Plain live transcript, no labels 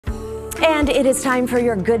And it is time for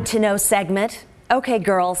your Good to Know segment. Okay,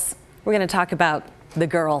 girls, we're going to talk about the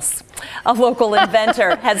girls. A local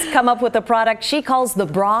inventor has come up with a product she calls the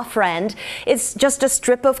Bra Friend. It's just a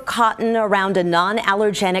strip of cotton around a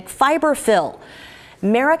non-allergenic fiber fill.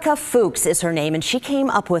 Marika Fuchs is her name, and she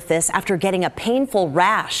came up with this after getting a painful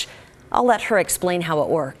rash. I'll let her explain how it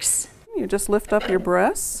works. You just lift up your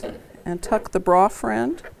breasts and tuck the Bra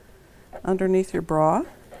Friend underneath your bra,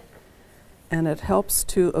 and it helps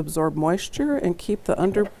to absorb moisture and keep the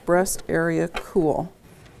under breast area cool.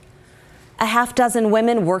 A half dozen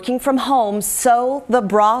women working from home sew the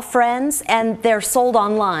Bra Friends, and they're sold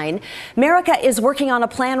online. Marika is working on a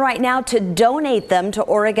plan right now to donate them to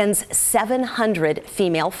Oregon's 700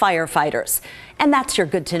 female firefighters. And that's your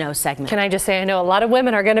Good to Know segment. Can I just say, I know a lot of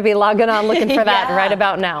women are going to be logging on looking for that right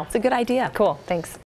about now. It's a good idea. Cool, thanks.